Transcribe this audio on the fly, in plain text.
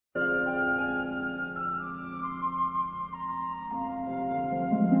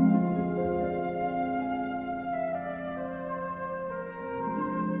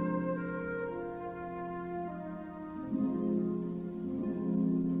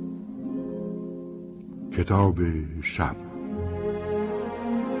کتاب شب.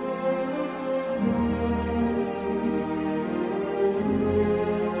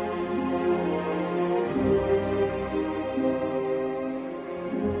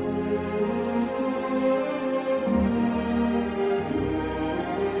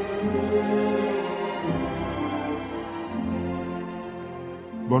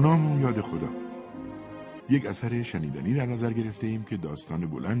 با نام و یاد خدا. یک اثر شنیدنی در نظر گرفته ایم که داستان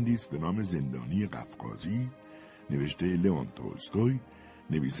بلندی است به نام زندانی قفقازی، نوشته لئون تولستوی،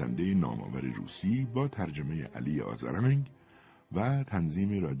 نویسنده نامآور روسی، با ترجمه علی آذرنگ و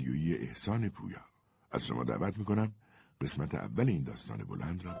تنظیم رادیویی احسان پویا. از شما دعوت میکنم قسمت اول این داستان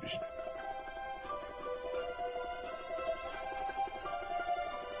بلند را بشنوید.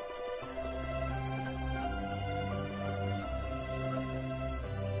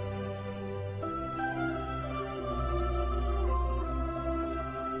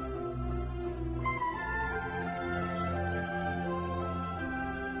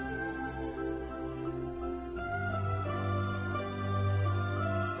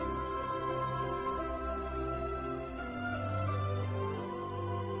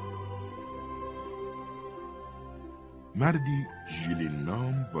 مردی ژیلین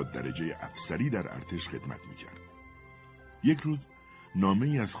نام با درجه افسری در ارتش خدمت میکرد. یک روز نامه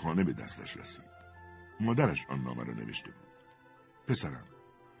ای از خانه به دستش رسید. مادرش آن نامه را نوشته بود: پسرم،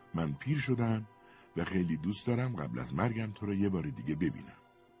 من پیر شدم و خیلی دوست دارم قبل از مرگم تو را یه بار دیگه ببینم.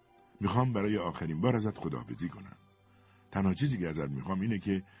 میخوام برای آخرین بار ازت خداحافظی کنم. تنها چیزی که ازت میخوام اینه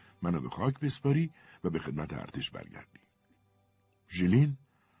که منو به خاک بسپاری و به خدمت ارتش برگردی. ژیلین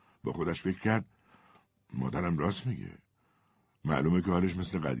با خودش فکر کرد مادرم راست میگه. معلومه که حالش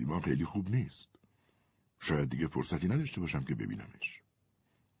مثل قدیما خیلی خوب نیست. شاید دیگه فرصتی نداشته باشم که ببینمش.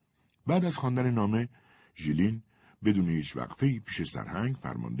 بعد از خواندن نامه، ژیلین بدون هیچ وقفه‌ای پیش سرهنگ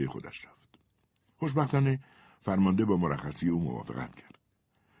فرمانده خودش رفت. خوشبختانه فرمانده با مرخصی او موافقت کرد.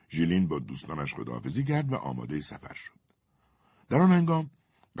 ژیلین با دوستانش خداحافظی کرد و آماده سفر شد. در آن هنگام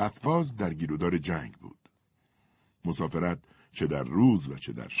قفقاز در گیرودار جنگ بود. مسافرت چه در روز و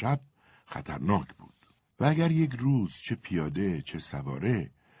چه در شب خطرناک بود. و اگر یک روز چه پیاده چه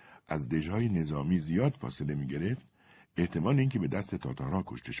سواره از دژهای نظامی زیاد فاصله می گرفت، احتمال اینکه به دست تاتارها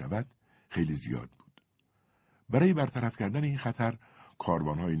کشته شود خیلی زیاد بود. برای برطرف کردن این خطر،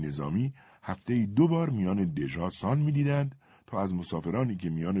 کاروانهای نظامی هفته‌ای 2 بار میان دژها سان می دیدند تا از مسافرانی که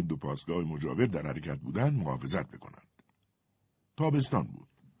میان 2 پاسگاه مجاور در حرکت بودند محافظت بکنند. تابستان بود.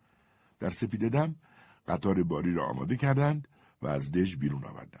 در سپیده‌دم قطار باری را آماده کردند و از دژ بیرون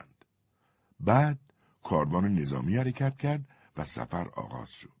آوردند. بعد کاروان نظامی حرکت کرد و سفر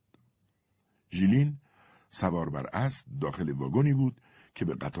آغاز شد. ژیلین سوار بر اسب داخل واگنی بود که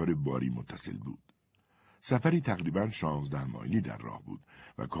به قطار باری متصل بود. سفری تقریباً 16 مایلی در راه بود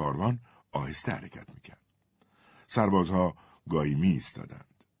و کاروان آهسته حرکت میکرد. سربازها گاهی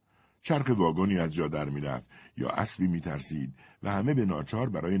ایستادند. چرخ واگنی از جا در میرفت یا اسبی میترسید و همه به ناچار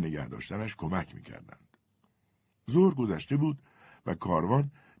برای نگه داشتنش کمک میکردند. ظهر گذشته بود و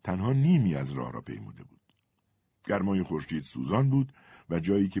کاروان تنها نیمی از راه را پیموده بود. گرمای خورشید سوزان بود و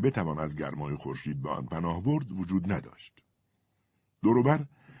جایی که بتوان از گرمای خورشید به آن پناه برد وجود نداشت. دور و بر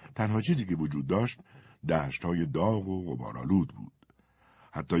تنها چیزی که وجود داشت دشت‌های داغ و غبارآلود بود.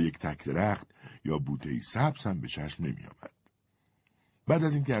 حتی یک تک درخت یا بوته‌ای سبز هم به چشم نمی‌آمد. بعد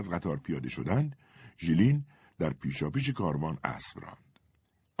از اینکه از قطار پیاده شدند، ژیلین در پیشاپیش کاروان اسب راند.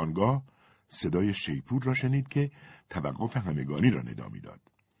 آنگاه صدای شیپور را شنید که توقف همگانی را ندا می‌داد.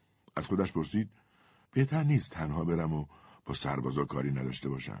 از خودش پرسید بهتر نیست تنها برم و با سربازا کاری نداشته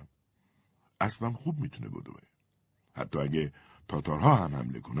باشم. اسبم خوب میتونه بدوه. حتی اگه تاتارها هم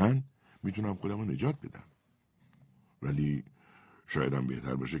حمله کنن میتونم خودمو نجات بدم. ولی شایدم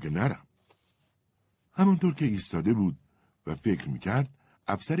بهتر باشه که نرم. همونطور که ایستاده بود و فکر میکرد،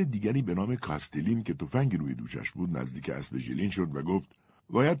 افسر دیگری به نام کاستلین که تفنگی روی دوشش بود نزدیک اسب ژیلین شد و گفت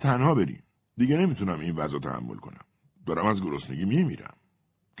باید تنها بریم. دیگه نمیتونم این وضع تحمل کنم. دارم از گرسنگی میمیرم.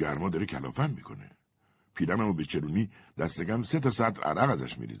 گرما داره کلافم میکنه. پیرمو به چرونی دست کم 3 سطل عرق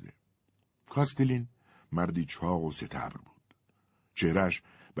ازش میریزه. کاستلین مردی چاق و ستبر بود. چهرهش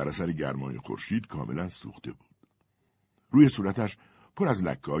بر اثر گرمای خورشید کاملا سوخته بود. روی صورتش پر از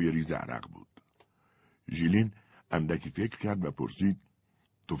لکه‌های ریز عرق بود. ژیلین اندکی فکر کرد و پرسید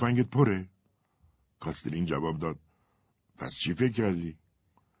تفنگت پره؟ کاستلین جواب داد پس چی فکر کردی؟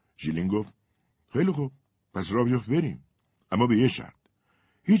 ژیلین گفت خیلی خوب، پس راه بیفت بریم، اما به یه شرط.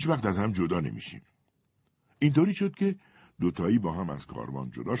 هیچ وقت از هم جدا نمیشیم. اینطوری شد که دوتایی با هم از کاروان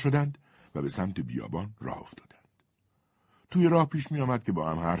جدا شدند و به سمت بیابان راه افتادند. توی راه پیش می آمد که با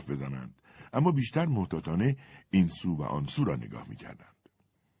هم حرف بزنند، اما بیشتر محتاطانه این سو و آن سو را نگاه می کردند.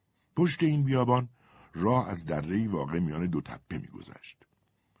 پشت این بیابان راه از دره‌ای واقع میان دو تپه می‌گذشت.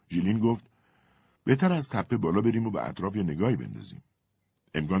 ژیلین گفت بهتر از تپه بالا بریم و به اطراف یه نگاهی بندازیم.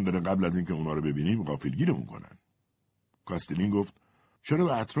 امکان داره قبل از اینکه اونا رو ببینیم غافلگیرمون کنن. کاستلین گفت چرا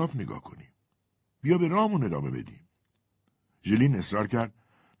به اطراف نگاه کنیم؟ بیا به راهمون ادامه بدیم. ژیلین اصرار کرد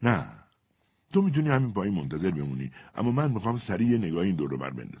نه، تو میتونی همین پایین منتظر بمونی، اما من میخوام سریع یه نگاهی این دور رو بر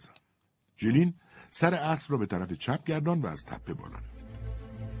بندازم. ژیلین سر اسب را به طرف چپ گردان و از تپه بالا رفت.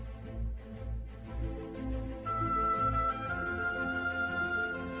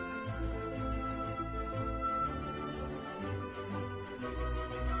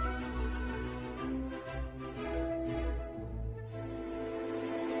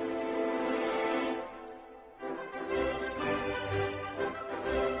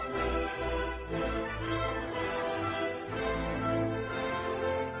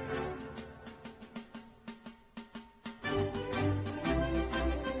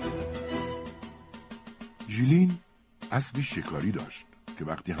 ژیلین اسبی شکاری داشت که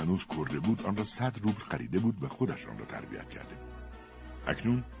وقتی هنوز کره بود آن را 100 روبل خریده بود و خودش آن را تربیت کرده بود.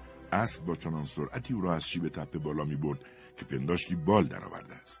 اکنون اسب با چنان سرعتی او را از شیب تپه بالا می برد که پنداشتی بال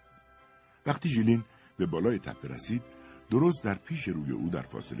درآورده است. وقتی ژیلین به بالای تپه رسید، درست در پیش روی او در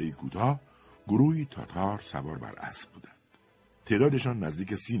فاصله کوتاه گروهی تاتار سوار بر اسب بودند. تعدادشان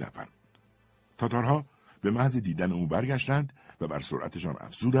نزدیک 30 نفر بود. تاتارها به محض دیدن او برگشتند و بر سرعتشان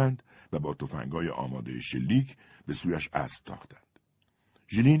افزودند و با تفنگ‌های آماده شلیک به سویش اسب تاختند.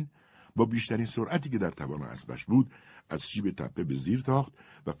 ژیلین با بیشترین سرعتی که در توان اسبش بود از شیب تپه به زیر تاخت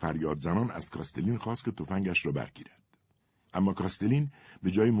و فریاد زنان از کاستلین خواست که تفنگش را برگیرد. اما کاستلین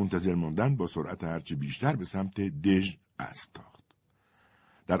به جای منتظر ماندن با سرعت هرچه بیشتر به سمت دژ اسب تاخت.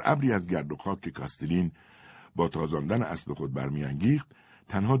 در ابری از گرد و خاک که کاستلین با تازاندن اسب خود برمیانگیخت،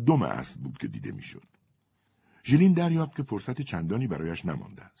 تنها دم اسب بود که دیده میشد. ژیلین دریافت که فرصت چندانی برایش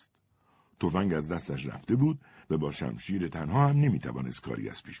نمانده است. تفنگ از دستش رفته بود و با شمشیر تنها هم نمیتوانست کاری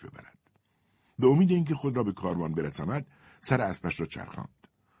از پیش ببرد. به امید اینکه خود را به کاروان برساند، سر اسبش را چرخاند.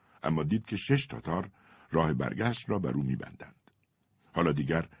 اما دید که 6 تاتار راه برگشت را بر او میبندند. حالا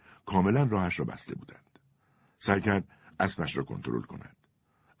دیگر کاملا راهش را بسته بودند. سعی کرد اسبش را کنترل کند.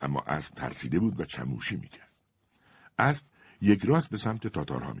 اما اسب ترسیده بود و چموشی میکرد. اسب یک راست به سمت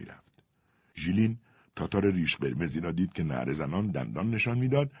تاتارها میرفت. ژیلین تاتار ریش قرمزی را دید که نعره زنان دندان نشان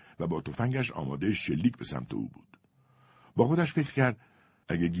میداد و با تفنگش آماده شلیک به سمت او بود. با خودش فکر کرد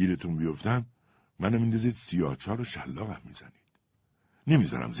اگه گیرتون بیفتم منو میندازید سیاهچال و شلاقم میزنید.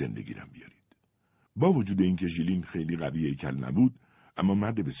 نمیذارم زندگیرم بیارید. با وجود اینکه ژیلین خیلی قوی هیکل نبود، اما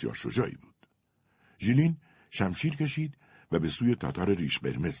مرد بسیار شجاعی بود. ژیلین شمشیر کشید و به سوی تاتار ریش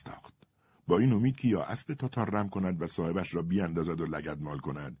قرمز تاخت. با این امید که یا اسب تاتار رم کند و صاحبش را بیاندازد و لگدمال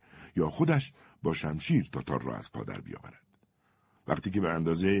کند یا خودش با شمشیر تاتار را از پا در بیاورد. وقتی که به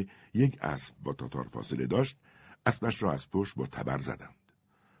اندازه یک اسب با تاتار فاصله داشت، اسبش را از پشت با تبر زدند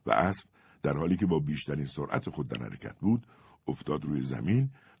و اسب در حالی که با بیشترین سرعت خود در حرکت بود، افتاد روی زمین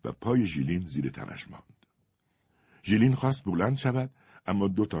و پای ژیلین زیر تنش ماند. ژیلین خواست بلند شود، اما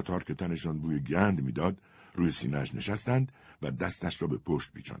 2 تاتار که تنشان بوی گند میداد روی سینه‌اش نشستند و دستش را به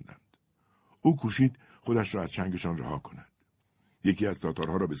پشت پیچاندند. او کوشید خودش را از چنگشان رها کند. یکی از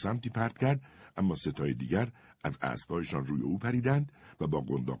تاتارها را به سمتی پرت کرد، اما 3 تای دیگر از اسب‌هایشان روی او پریدند و با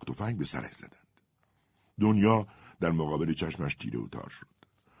قنداق تفنگ به سرش زدند. دنیا در مقابل چشمش تیره و تار شد.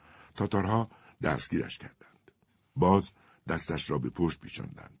 تاتارها دستگیرش کردند. باز دستش را به پشت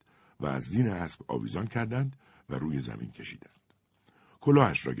پیچاندند و از زین اسب آویزان کردند و روی زمین کشیدند.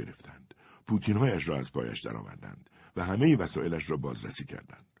 کلاهش را گرفتند، پوتین‌هایش را از پایش درآوردند و همه وسایلش را بازرسی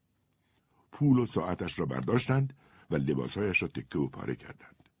کردند. پول و ساعتش را برداشتند و لباسهایش را تکه و پاره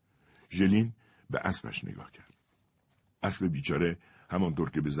کردند. ژیلین به اسبش نگاه کرد. اسب بیچاره همانطور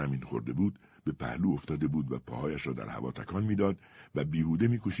که به زمین خورده بود به پهلو افتاده بود و پاهایش را در هوا تکان میداد و بیهوده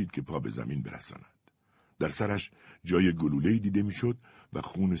میکوشید که پا به زمین برساند. در سرش جای گلوله‌ای دیده میشد و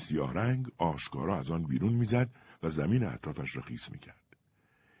خون سیاه رنگ آشکارا از آن بیرون میزد و زمین اطرافش را خیس میکرد.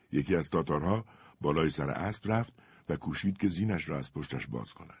 یکی از تاتارها بالای سر اسب رفت و کوشید که زینش را از پشتش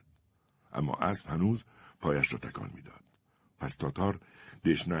باز کند. اما اسب هنوز پایش را تکان میداد. پس تاتار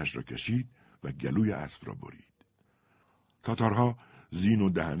دشنه‌اش را کشید و گلوی اسب را برید. تاتارها زین و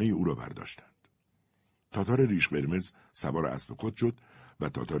دهنه او را برداشتند. تاتار ریش قرمز سوار اسب خود شد و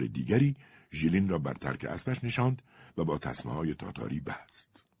تاتار دیگری ژیلین را بر ترک اسبش نشاند و با تسمه‌های تاتاری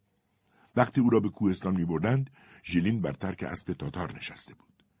بست. وقتی او را به کوهستان می‌بردند، ژیلین بر ترک اسب تاتار نشسته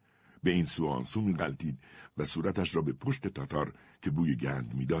بود. به این سو آن سو می‌غلتید و صورتش را به پشت تاتار که بوی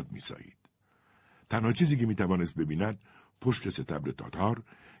گند میداد می‌سایید. تنها چیزی که می‌توانست ببیند پشت ستبر تاتار،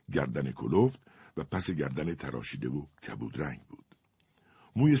 گردن کلفت و پس گردن تراشیده و کبود رنگ بود.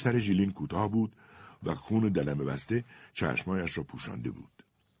 موی سر ژیلین کوتاه بود و خون دلمه بسته چشمایش را پوشانده بود.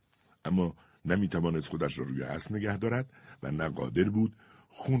 اما نمیتوانست خودش را روی اسب نگه دارد و نه قادر بود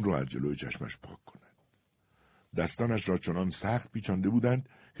خون را از جلوی چشمش پاک کند. دستانش را چنان سخت پیچانده بودند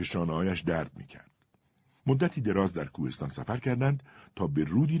که شانه‌هایش درد میکرد. مدتی دراز در کوهستان سفر کردند تا به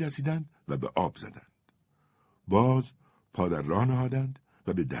رودی رسیدند و به آب زدند. باز پا در راه نهادند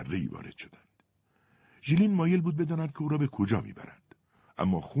و به دره‌ای وارد شدند. ژیلین مایل بود بداند که او را به کجا میبرند،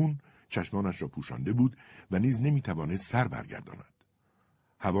 اما خون چشمانش را پوشانده بود و نیز نمیتوانست سر برگرداند.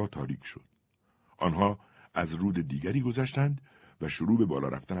 هوا تاریک شد. آنها از رود دیگری گذشتند و شروع به بالا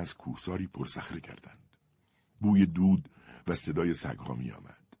رفتن از کوهساری پرصخره کردند. بوی دود و صدای سگ‌ها می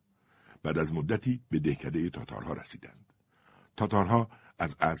آمد. بعد از مدتی به دهکده تاتارها رسیدند. تاتارها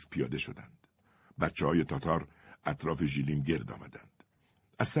از اسب پیاده شدند. بچه‌های تاتار اطراف ژیلین گرد آمدند.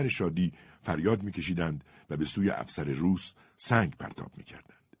 از سر شادی فریاد می‌کشیدند و به سوی افسر روس سنگ پرتاب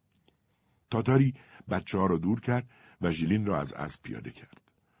می‌کردند. تاتاری بچه‌ها را دور کرد و ژیلین را از اسب پیاده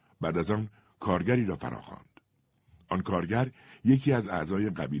کرد. بعد از آن کارگری را فراخواند. آن کارگر یکی از اعضای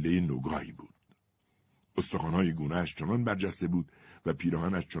قبیله نوگایی بود. استخوان‌های گونه‌اش چنان برجسته بود و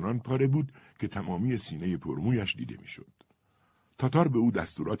پیراهنش چنان پاره بود که تمامی سینه پرمویش دیده می‌شد. تاتار به او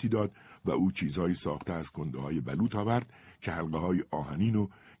دستوراتی داد و او چیزهایی ساخته از کنده‌های بلوط آورد که حلقه‌های آهنین و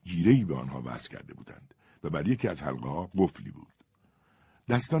گیره‌ای به آنها وصل کرده بودند و بر یکی از حلقه‌ها قفلی بود.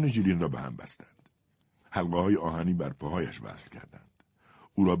 دستان ژیلین را به هم بستند. حلقه‌های آهنی بر پاهایش وصل کردند.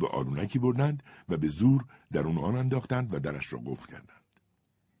 او را به آرونکی بردند و به زور درون آن انداختند و درش را قفل کردند.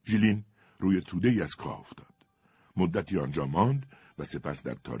 ژیلین روی توده‌ای از کاه افتاد. مدتی آنجا ماند و سپس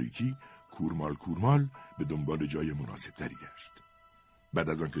در تاریکی کورمال به دنبال جای مناسبتری گشت. بعد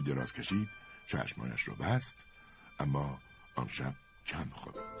از آن که دراز کشید چشمانش را بست، اما آن شب کم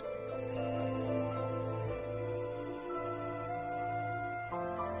خوابید.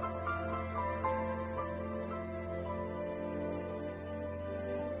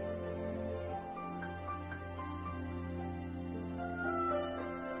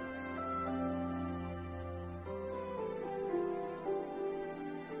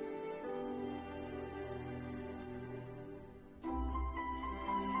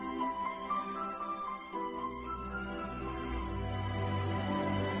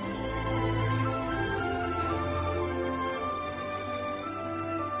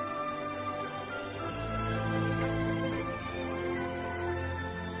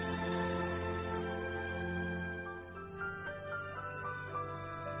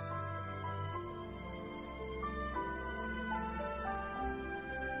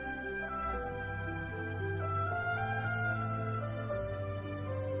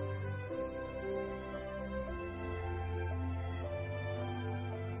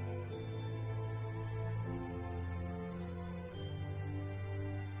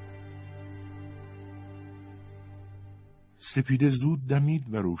 سپیده زود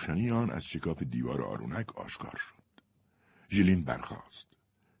دمید و روشنی آن از شکاف دیوار آرونک آشکار شد. ژیلین برخاست.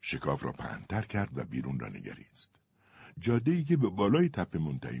 شکاف را پهن‌تر کرد و بیرون را نگریست. جاده‌ای که به بالای تپه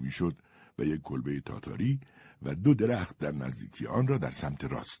منتهی می‌شد و یک کلبه تاتاری و 2 درخت در نزدیکی آن را در سمت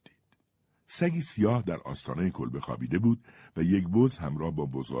راست دید. سگی سیاه در آستانه کلبه خوابیده بود و یک بز همراه با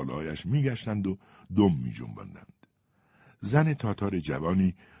بزغاله‌هایش می‌گشتند و دم می‌جنباندند. زن تاتار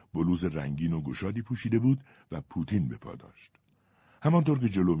جوانی بلوز رنگین و گشادی پوشیده بود و پوتین به پا داشت. همانطور که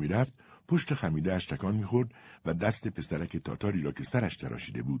جلو می‌رفت، پشت خمیده‌اش تکان می‌خورد و دست پسرک تاتاری را که سرش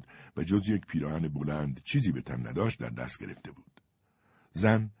تراشیده بود و جز یک پیراهن بلند چیزی به تن نداشت در دست گرفته بود.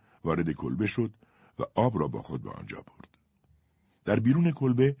 زن وارد کلبه شد و آب را با خود به آنجا برد. در بیرون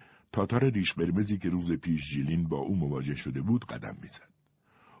کلبه تاتار ریش قرمزی که روز پیش ژیلین با او مواجه شده بود قدم می‌زد.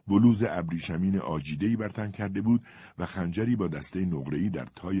 بلوز ابریشمین آجیده‌ای بر تن کرده بود و خنجری با دسته نقره‌ای در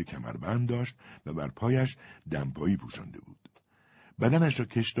تای کمربند داشت و بر پایش دمپایی پوشانده بود. بدنش را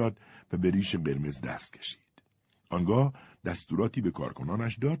کش داد و به ریش قرمز دست کشید. آنگاه دستوراتی به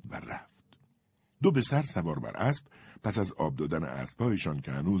کارکنانش داد و رفت. 2 پسر سوار بر اسب پس از آب دادن اسب‌هایشان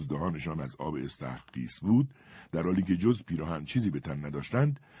که هنوز دهانشان از آب استخر خیس بود، در حالی که جز پیراهن چیزی به تن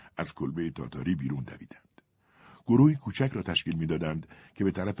نداشتند، از کلبه تاتاری بیرون دویدند. گروهی کوچک را تشکیل می‌دادند که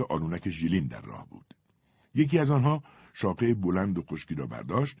به طرف آرونک ژیلین در راه بود. یکی از آنها شاقه بلند و خشکی را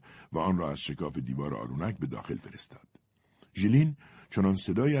برداشت و آن را از شکاف دیوار آرونک به داخل فرستاد. ژیلین چنان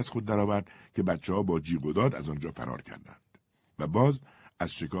صدایی از خود درآورد که بچه‌ها با جیغ و داد از آنجا فرار کردند و باز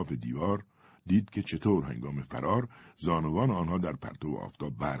از شکاف دیوار دید که چطور هنگام فرار زانوان آنها در پرتو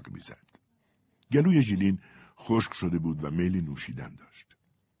آفتاب برق می‌زد. گلوی ژیلین خشک شده بود و میلی نوشیدن داشت.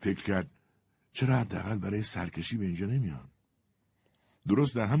 فکر کرد چرا حداقل برای سرکشی به اینجا نمیان؟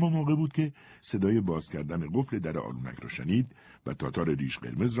 درست در همان موقع بود که صدای باز کردن قفل در آلونک را شنید و تاتار ریش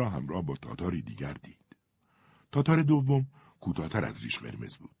قرمز را همراه با تاتاری دیگر دید. تاتار دوم کوتاه‌تر از ریش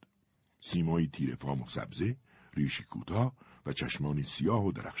قرمز بود. سیمایی تیره فام و سبزه، ریشی کوتاه و چشمانی سیاه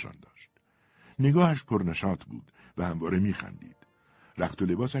و درخشان داشت. نگاهش پرنشاط بود و همواره می‌خندید. رخت و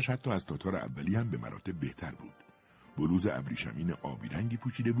لباسش حتی از تاتار اولی هم به مراتب بهتر بود. بلوز ابریشمین آبی رنگی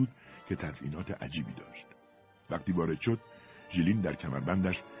پوشیده بود که تزئینات عجیبی داشت. وقتی وارد شد، ژیلین در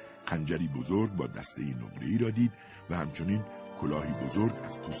کمربندش خنجری بزرگ با دسته نقره‌ای را دید و همچنین کلاهی بزرگ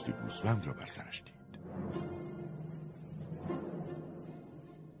از پوست گوسفند را بر سرش دید.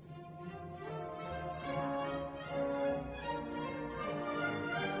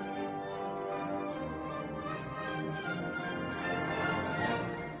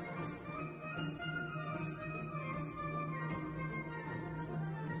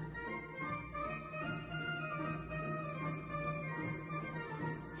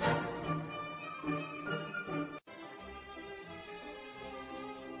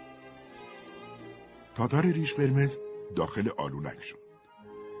 تاتار ریش قرمز داخل آلونک شد.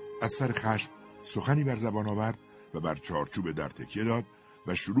 از سر خشم سخنی بر زبان آورد و بر چارچوب در تکیه داد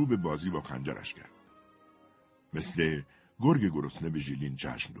و شروع به بازی با خنجرش کرد. مثل گرگ گرسنه به ژیلین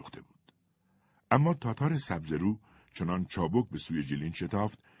چشم دوخته بود. اما تاتار سبزرو چنان چابک به سوی ژیلین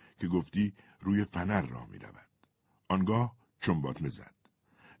شتافت که گفتی روی فنر راه می رود. آنگاه چنباتمه زد.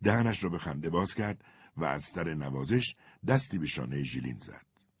 دهنش را به خنده باز کرد و از سر نوازش دستی به شانه ژیلین زد.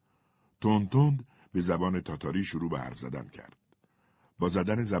 تند تند به زبان تاتاری شروع به حرف زدن کرد. با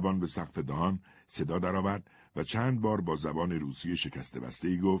زدن زبان به سقف دهان صدا درآورد و چند بار با زبان روسی شکسته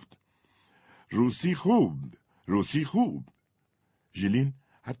بسته‌ای گفت: روسی خوب، روسی خوب. ژیلین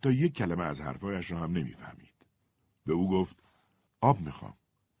حتی یک کلمه از حرفایش را هم نمیفهمید. به او گفت: آب میخوام.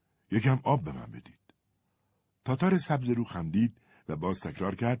 یکم آب به من بدید. تاتار سبز رو خندید و باز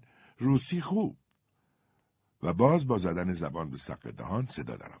تکرار کرد: روسی خوب. و باز با زدن زبان به سقف دهان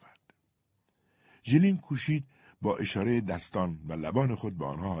صدا درآورد. ژیلین کوشید با اشاره دستان و لبان خود به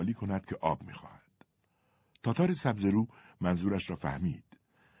آنها حالی کند که آب می‌خواهد. تاتار سبزرو منظورش را فهمید.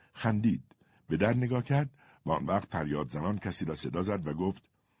 خندید، به در نگاه کرد و آن وقت فریاد زنان کسی را صدا زد و گفت: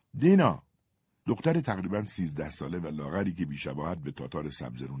 دینا! دختر تقریباً 13 ساله و لاغری که بی‌شباهت به تاتار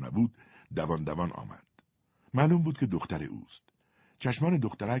سبزرو نبود، دوان دوان آمد. معلوم بود که دختر اوست. چشمان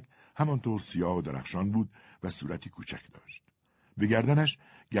دخترک همانطور سیاه و درخشان بود و صورتی کوچک داشت. به گردنش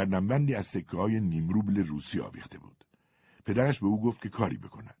گردنبندی از سکه‌های نیمروبل روسی آویخته بود. پدرش به او گفت که کاری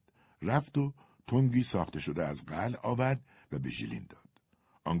بکند. رفت و تنگی ساخته شده از قلع آورد و به ژیلین داد.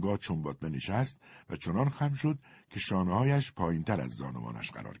 آنگاه چنباتمه نشست و چنان خم شد که شانه‌هایش پایین‌تر از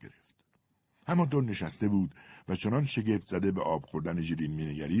زانوانش قرار گرفت. همانطور نشسته بود و چنان شگفت زده به آب خوردن ژیلین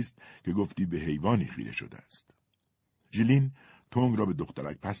می‌نگریست که گفتی به حیوانی خیره شده است. ژیلین تنگ را به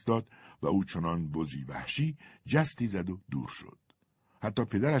دخترک پس داد و او چنان بزی وحشی جستی زد و دور شد. حتی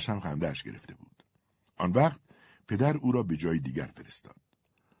پدرش هم خنده‌اش گرفته بود. آن وقت پدر او را به جای دیگر فرستاد.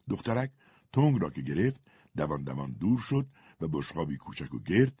 دخترک تنگ را که گرفت دوان دوان دور شد و بشقابی کوچک و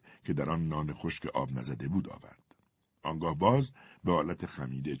گرد که در آن نان خشک آب نزده بود آورد. آنگاه باز به حالت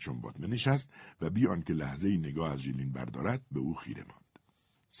خمیده چنباتمه نشست و بی آنکه لحظه‌ای نگاه از ژیلین بردارد به او خیره ماند.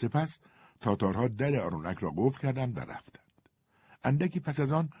 سپس تاتارها در آرونک را قفل کردند و رفتند. اندکی پس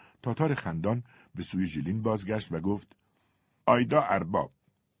از آن تاتار خندان به سوی ژیلین بازگشت و گفت: آیدا ارباب،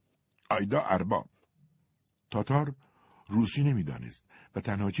 آیدا ارباب. تاتار روسی نمیدانست و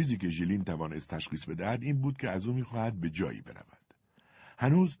تنها چیزی که ژیلین توانست تشخیص بدهد این بود که از او می‌خواهد به جایی برود.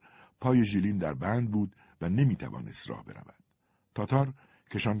 هنوز پای ژیلین در بند بود و نمی‌توانست راه برود. تاتار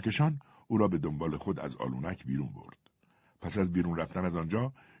کشان کشان او را به دنبال خود از آلونک بیرون برد. پس از بیرون رفتن از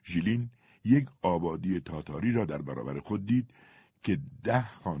آنجا ژیلین یک آبادی تاتاری را در برابر خود دید که 10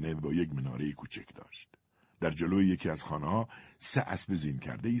 خانه با یک مناره کوچک داشت. در جلوی یکی از خانه‌ها 3 اسب زین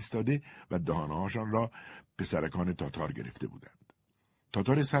کرده ایستاده و دهانه‌هاشان را پسرکان تاتار گرفته بودند.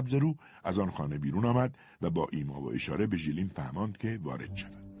 تاتار سبزرو از آن خانه بیرون آمد و با ایما و اشاره به ژیلین فهماند که وارد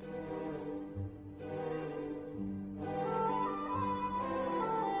شود.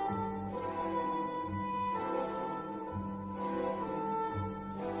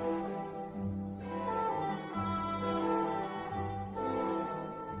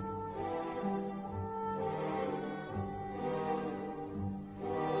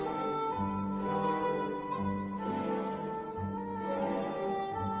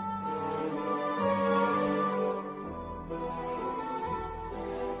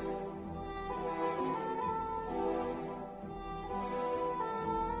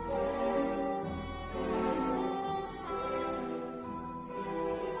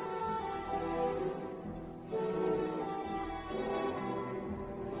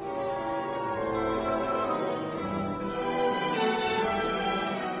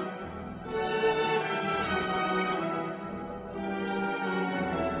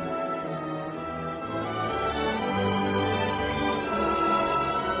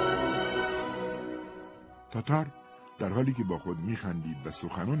 تاتار در حالی که با خود میخندید و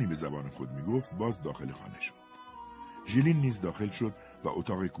سخنانی به زبان خود میگفت باز داخل خانه شد. ژیلین نیز داخل شد و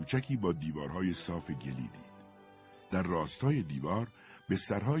اتاق کوچکی با دیوارهای صاف گلی دید. در راستای دیوار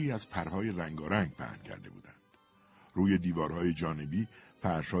بسترهایی از پرهای رنگارنگ پهن کرده بودند. روی دیوارهای جانبی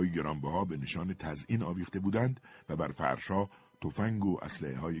فرش‌های گرانبها به نشان تزیین آویخته بودند و بر فرش‌ها تفنگ و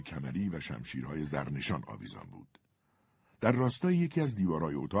اسلحه‌های کمری و شمشیرهای زرنشان آویزان بود. در راستای یکی از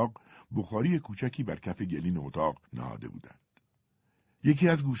دیوارهای اتاق بخاری کوچکی بر کف گلین اتاق نهاده بودند. یکی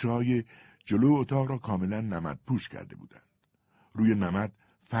از گوشه‌های جلو اتاق را کاملا نمد پوش کرده بودند. روی نمد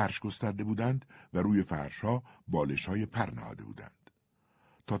فرش گسترده بودند و روی فرش‌ها بالش‌های پر نهاده بودند.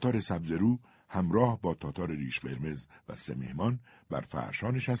 تاتار سبزرو همراه با تاتار ریش قرمز و 3 مهمان بر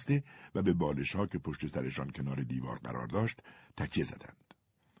فرش‌ها نشسته و به بالش‌ها که پشت سرشان کنار دیوار قرار داشت تکیه زدند.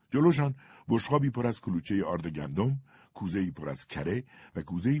 جلوشان بشقابی پر از کلوچه آرد گندم، کوزه‌ای پر از کره و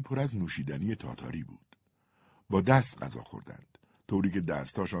کوزه‌ای پر از نوشیدنی تاتاری بود. با دست غذا خوردند، طوری که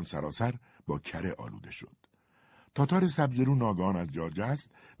دستاشان سراسر با کره آلوده شد. تاتار سبزرو ناگهان از جا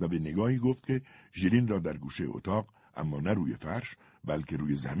جست و به نگاهی گفت که ژیلین را در گوشه اتاق، اما نه روی فرش بلکه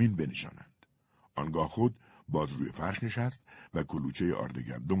روی زمین بنشانند. آنگاه خود باز روی فرش نشست و کلوچه آرد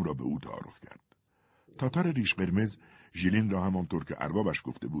گندم را به او تعارف کرد. تاتار ریش قرمز ژیلین را همانطور که اربابش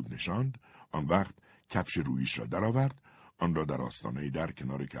گفته بود نشاند. آن وقت کفش رویش را درآورد، آن را در آستانه در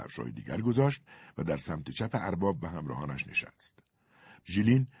کنار کفش‌های دیگر گذاشت و در سمت چپ ارباب و همراهانش نشست.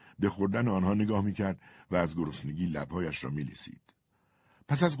 ژیلین به خوردن آنها نگاه می‌کرد و از گرسنگی لب‌هایش را می‌لیسید.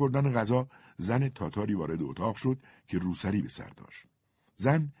 پس از خوردن غذا زن تاتاری وارد اتاق شد که روسری به سر داشت.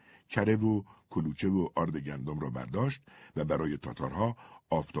 زن کره و کلوچه و آرد گندم را برداشت و برای تاتارها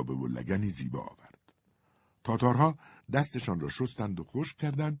آفتابه و لگنی زیبا آورد. تاتارها دستشان را شستند و خشک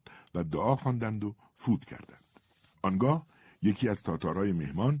کردند و دعا خواندند و فوت کردند. آنگاه یکی از تاتارهای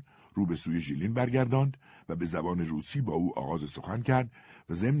مهمان رو به سوی ژیلین برگرداند و به زبان روسی با او آغاز سخن کرد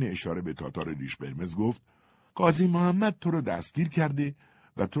و ضمن اشاره به تاتار ریش قرمز گفت: قاضی محمد تو رو دستگیر کرده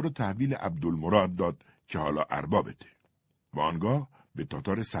و تو رو تحویل عبدالمراد داد که حالا اربابته. و آنگاه به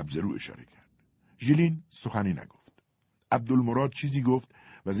تاتار سبزرو اشاره کرد. ژیلین سخنی نگفت. عبدالمراد چیزی گفت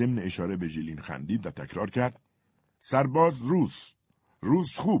و ضمن اشاره به ژیلین خندید و تکرار کرد: سرباز روس،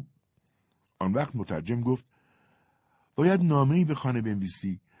 روس خوب. آن وقت مترجم گفت: باید نامه‌ای به خانه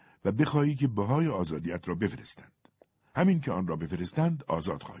بنویسی و بخواهی که بهای آزادیت را بفرستند. همین که آن را بفرستند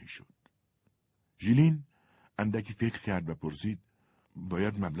آزاد خواهی شد. ژیلین اندکی فکر کرد و پرسید: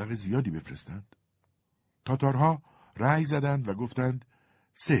 باید مبلغ زیادی بفرستند؟ تاتارها رأی زدند و گفتند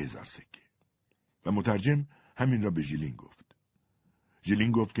 3000 سکه. و مترجم همین را به ژیلین گفت.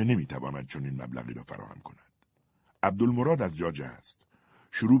 ژیلین گفت که نمیتواند چنین مبلغی را فراهم کند. عبدالمراد از جا جست.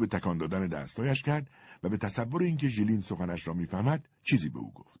 شروع به تکان دادن دستایش کرد و به تصور اینکه ژیلین سخنش را میفهمد چیزی به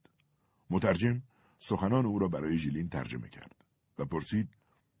او گفت. مترجم سخنان او را برای ژیلین ترجمه کرد و پرسید: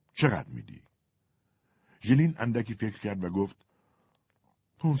 چقدر میدی؟ ژیلین اندکی فکر کرد و گفت: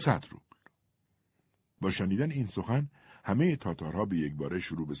 500 روبل. با شنیدن این سخن همه تاتارها به یک باره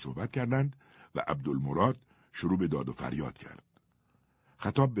شروع به صحبت کردند و عبدالمراد شروع به داد و فریاد کرد.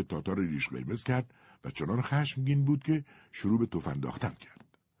 خطاب به تاتار ریش قرمز کرد و چنان خشمگین بود که شروع به تف انداختن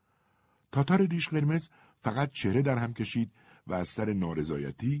کرد. تاتار ریش قرمز فقط چهره در هم کشید و از سر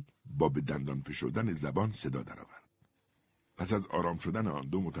نارضایتی با به دندان فشردن زبان صدا درآورد. پس از آرام شدن آن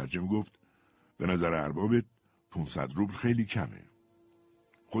دو مترجم گفت: به نظر اربابت 500 روبل خیلی کمه.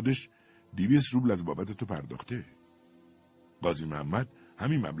 خودش 200 روبل از بابت تو پرداخته. قاضی محمد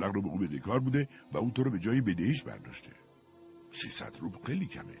همین مبلغ رو به او بدهکار بوده و او تو رو به جای بدهیش برداشته. 300 روبل خیلی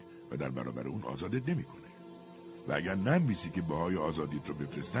کمه و در برابر اون آزادت نمیکنه. و اگر ننویسی که بهای آزادیت رو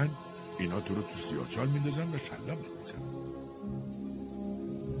بفرستن، اینا تو رو تو سیاهچال میندازن و شلاق میزنن.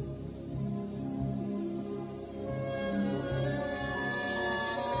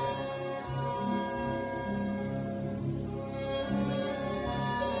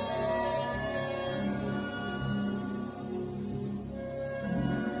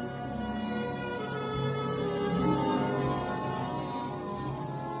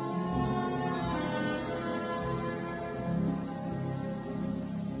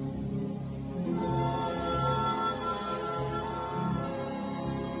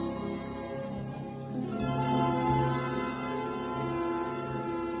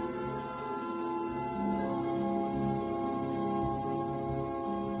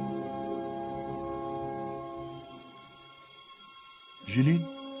 ژیلین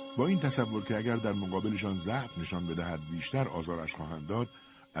با این تصور که اگر در مقابلشان ضعف نشان بدهد بیشتر آزارش خواهند داد،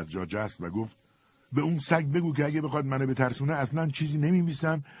 از جا جست و گفت: به اون سگ بگو که اگه بخواد منو بترسونه اصلاً چیزی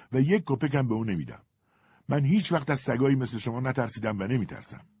نمی‌نویسم و 1 کپکم به اون نمیدم. من هیچ وقت از سگایی مثل شما نترسیدم و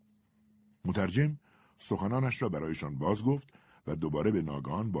نمیترسم. مترجم سخنانش را برایشان باز گفت و دوباره به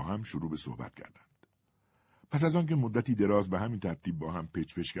ناگهان با هم شروع به صحبت کردند. پس از آنکه مدتی دراز به همین ترتیب با هم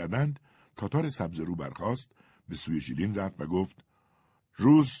پچ پچ کردند، تاتار سبزرو برخاست، به سوی ژیلین رفت و گفت: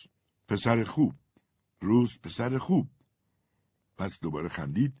 روز پسر خوب، روز پسر خوب. پس دوباره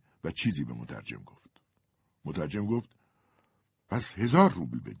خندید و چیزی به مترجم گفت. مترجم گفت: پس 1000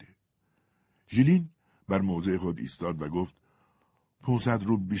 روبل بده. ژیلین بر موضع خود ایستاد و گفت: 500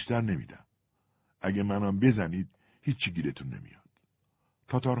 روبل بیشتر نمیدم. اگه منم بزنید هیچی گیرتون نمیاد.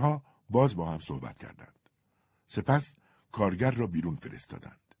 تاتارها باز با هم صحبت کردند. سپس کارگر را بیرون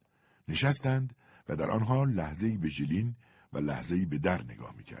فرستادند. نشستند و در آن حال لحظه‌ای به ژیلین و لحظه‌ای به در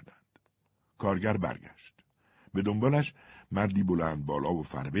نگاه می‌کردند. کارگر برگشت. به دنبالش مردی بلند بالا و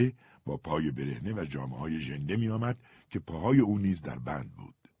فربه با پای برهنه و جامه‌های ژنده می‌آمد که پاهای او نیز در بند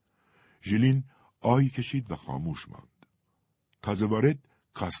بود. ژیلین آهی کشید و خاموش ماند. تازه وارد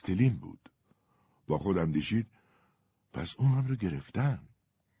کاستلین بود. با خود اندیشید: پس اون هم رو گرفتن.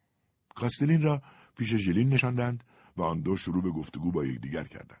 کاستلین را پیش ژیلین نشاندند و آن دو شروع به گفتگو با یکدیگر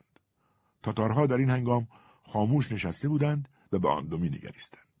کردند. تاتارها در این هنگام خاموش نشسته بودند و به آن دو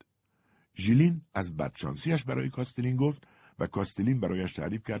می‌نگریستند. ژیلین از بدشانسیش برای کاستلین گفت و کاستلین برایش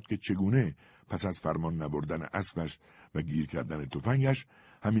تعریف کرد که چگونه پس از فرمان نبردن اسبش و گیر کردن تفنگش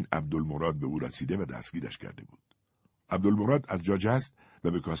همین عبدالمراد به او رسیده و دستگیرش کرده بود. عبدالمراد از جا جست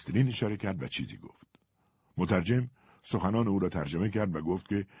و به کاستلین اشاره کرد و چیزی گفت. مترجم سخنان او را ترجمه کرد و گفت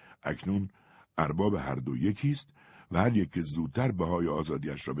که اکنون ارباب هر دو یکی است و هر یک که زودتر بهای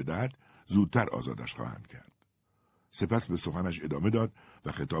آزادیش را بدهد زودتر آزادش خواهند کرد. سپس به سخنش ادامه داد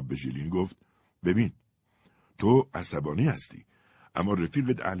و خطاب به ژیلین گفت: ببین، تو عصبانی هستی، اما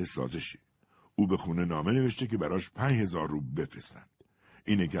رفیقت اهل سازشی. او به خونه نامه نوشته که براش 5000 روبل بفرستند.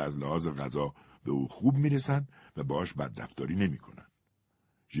 اینه که از لحاظ غذا به او خوب میرسند و باش بدرفتاری نمیکنن.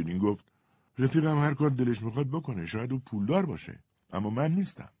 ژیلین گفت: رفیقم هر کار دلش میخواد بکنه، شاید او پولدار باشه، اما من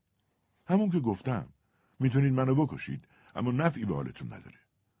نیستم. همون که گفتم، میتونید منو بکشید، اما نفعی به حالتون نداره.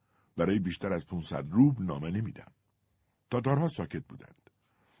 برای بیشتر از 500 روبل نامه نمیدم. تاتارها ساکت بودند.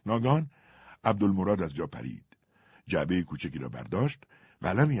 ناگهان عبدالمراد از جا پرید. جعبه کوچکی را برداشت،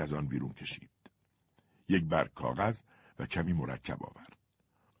 قلمی از آن بیرون کشید. یک برگ کاغذ و کمی مرکب آورد.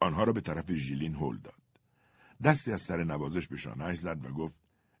 آنها را به طرف ژیلین هل داد. دستی از سر نوازش به شانه‌اش زد و گفت: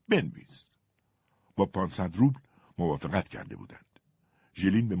 بنویس. با 500 روبل موافقت کرده بودند.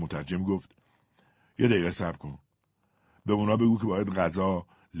 ژیلین به مترجم گفت: یه دقیقه صبر کن. به اونا بگو که باید غذا،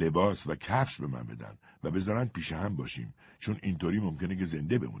 لباس و کفش به من بدن و بذارن پیش هم باشیم، چون اینطوری ممکنه که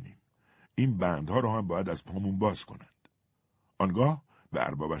زنده بمونیم. این بندها رو هم باید از پامون باز کنند. آنگاه به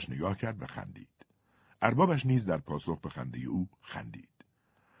اربابش نگاه کرد و خندید. اربابش نیز در پاسخ به خنده او خندید.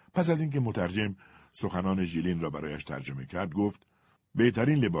 پس از اینکه مترجم سخنان ژیلین را برایش ترجمه کرد، گفت: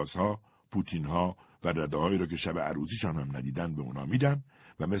 بهترین لباسها، پوتینها و رده‌هایی را که شب عروسیشان هم ندیدن به اونا میدم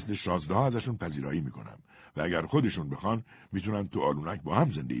و مثل شازده‌ها ازشون پذیرایی میکنم و اگر خودشون بخوان میتونن تو آلونک با هم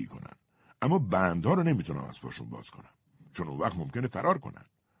زندگی کنن، اما بندها رو نمیتونم از پاشون باز کنم، چون اون وقت ممکنه فرار کنن.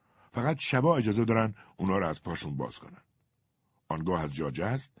 فقط شبا اجازه دارن اونا رو از پاشون باز کنن. آنگاه از جا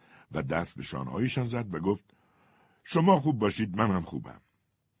جست و دست به شانه‌هایشان زد و گفت: شما خوب باشید، من هم خوبم.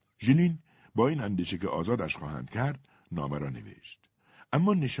 ژیلین با این اندیشه که آزادش خواهند کرد نامه را نوشت،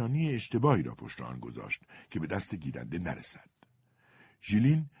 اما نشانی اشتباهی را پشت آن گذاشت که به دست گیرنده نرسد.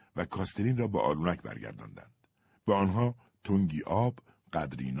 ژیلین و کاستلین را با آلونک برگرداندند. به آنها تنگی آب،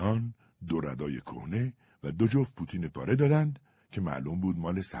 قدری نان، 2 ردای کهنه و 2 جفت پوتین پاره دادند که معلوم بود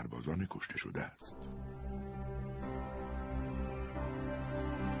مال سربازان کشته شده است.